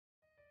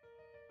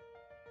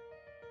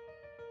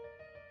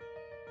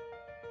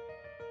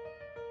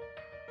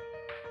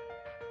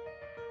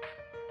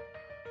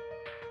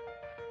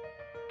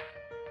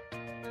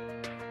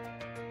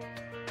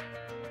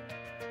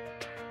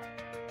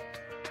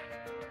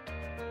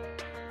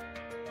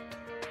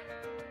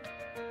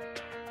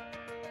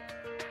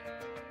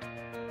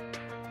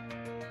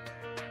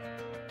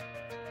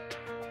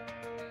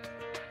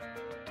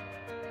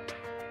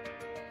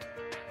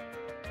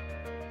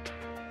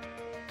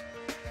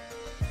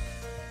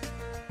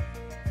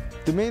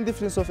The main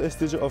difference of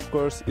STG, of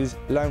course, is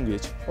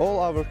language. All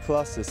our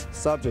classes,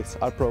 subjects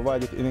are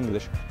provided in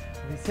English.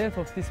 With the help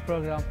of this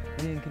program,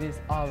 we increase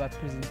our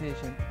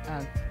presentation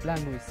and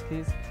language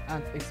skills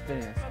and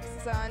experience.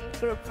 Focuses on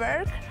group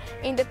work,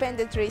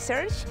 independent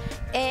research,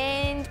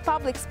 and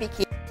public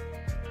speaking.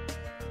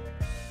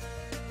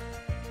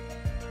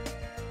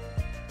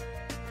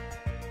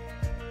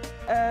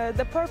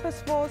 The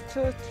purpose was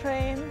to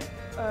train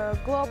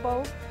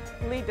global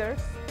leaders.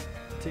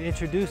 To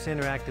introduce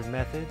interactive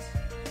methods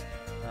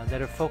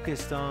that are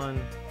focused on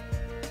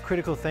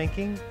critical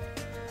thinking.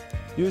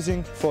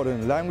 Using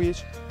foreign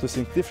language to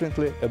think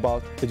differently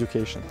about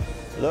education.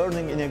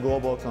 Learning in a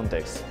global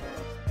context.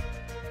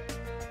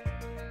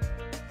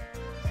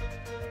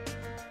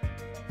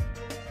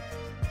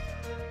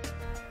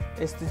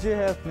 STG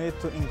helped me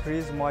to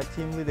increase my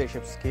team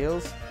leadership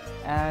skills,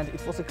 and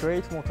it was a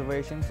great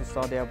motivation to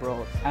study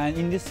abroad. And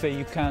in this way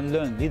you can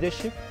learn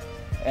leadership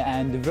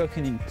and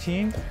working in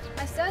team.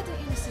 I studied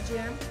in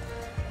STG,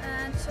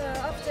 and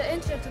after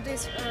entering to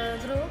this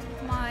group,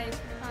 my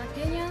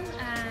opinion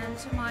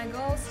and my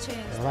goals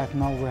changed. Right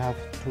now we have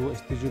 2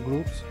 STG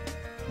groups.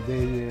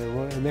 They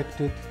were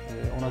elected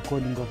on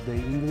according of their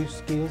English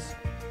skills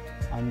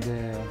and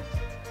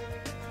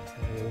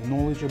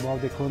knowledge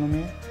about the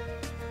economy.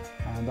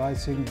 And I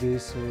think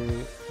this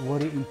is a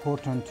very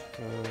important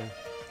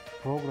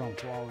program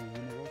for our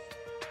university.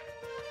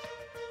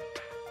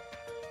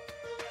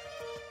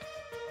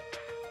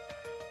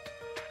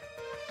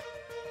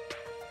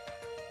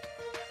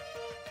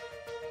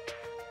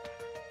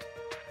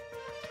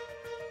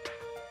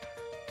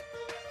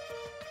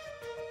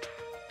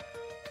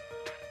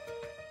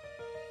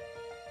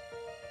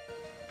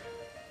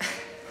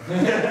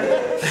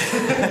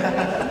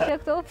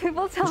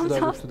 People Should I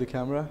look to the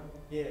camera?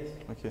 Yes.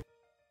 Okay.